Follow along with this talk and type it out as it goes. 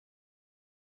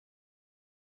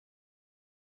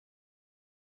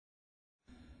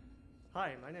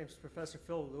Hi, my name is Professor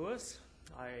Phil Lewis.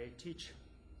 I teach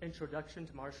Introduction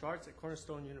to Martial Arts at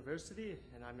Cornerstone University,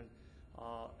 and I'm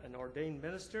an ordained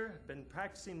minister. I've been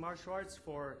practicing martial arts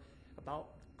for about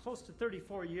close to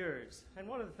 34 years. And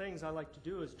one of the things I like to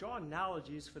do is draw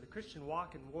analogies for the Christian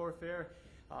walk and warfare,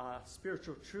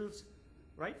 spiritual truths,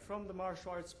 right from the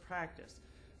martial arts practice.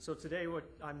 So today what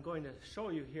I'm going to show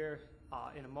you here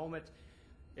in a moment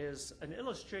is an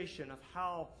illustration of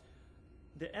how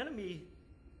the enemy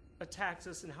attacks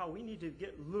us and how we need to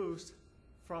get loose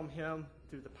from him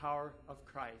through the power of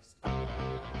Christ. In the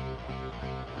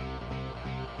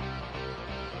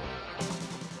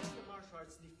martial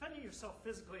arts, defending yourself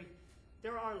physically,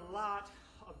 there are a lot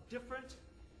of different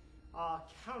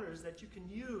counters that you can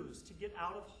use to get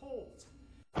out of holds.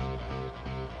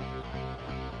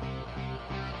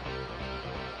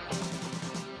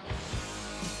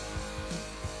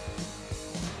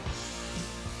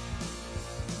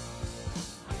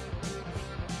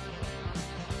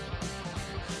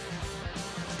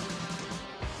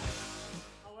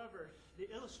 The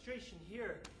illustration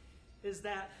here is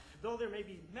that though there may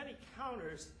be many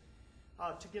counters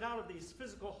to get out of these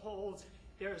physical holds,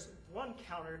 there's one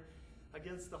counter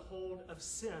against the hold of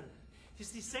sin. You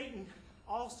see, Satan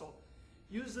also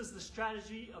uses the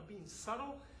strategy of being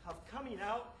subtle, of coming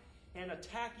out and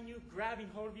attacking you, grabbing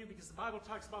hold of you, because the Bible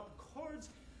talks about the cords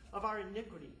of our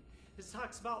iniquity. It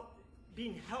talks about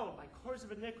being held by cords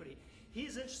of iniquity.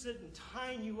 He's interested in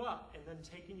tying you up and then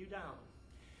taking you down.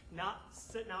 Not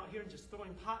sitting out here and just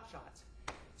throwing pot shots.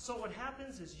 So what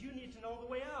happens is you need to know the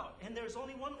way out. And there's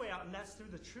only one way out, and that's through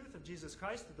the truth of Jesus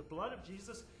Christ, through the blood of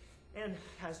Jesus. And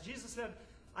as Jesus said,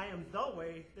 I am the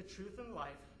way, the truth, and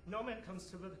life. No man comes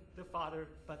to the Father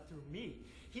but through me.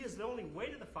 He is the only way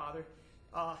to the Father.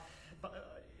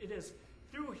 But it is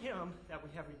through him that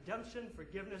we have redemption,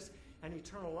 forgiveness, and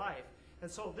eternal life.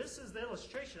 And so this is the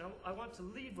illustration I want to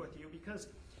leave with you because,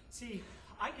 see,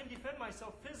 I can defend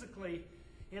myself physically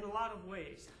in a lot of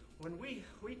ways. When we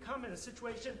come in a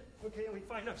situation, okay, and we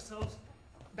find ourselves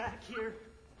back here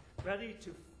ready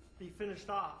to be finished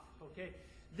off, okay?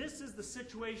 This is the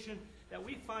situation that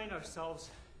we find ourselves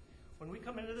when we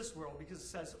come into this world, because it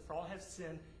says, for all have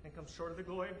sinned and come short of the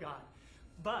glory of God.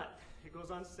 But it goes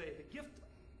on to say, the gift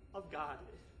of God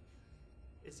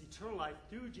is eternal life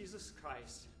through Jesus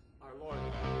Christ, our Lord.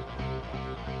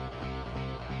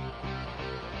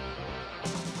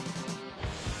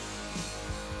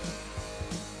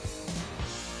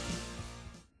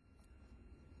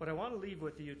 What I want to leave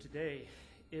with you today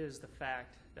is the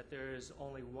fact that there is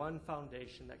only one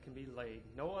foundation that can be laid.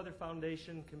 No other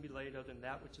foundation can be laid other than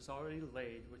that which is already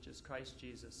laid, which is Christ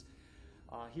Jesus.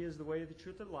 He is the way, the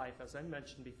truth, and life, as I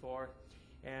mentioned before.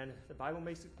 And the Bible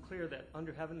makes it clear that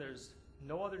under heaven there's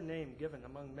no other name given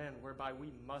among men whereby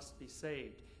we must be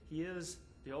saved. He is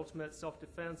the ultimate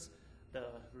self-defense, the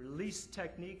release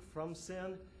technique from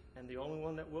sin, and the only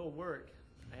one that will work.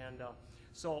 And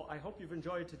so I hope you've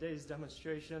enjoyed today's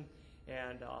demonstration,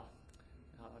 and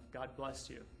God bless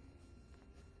you.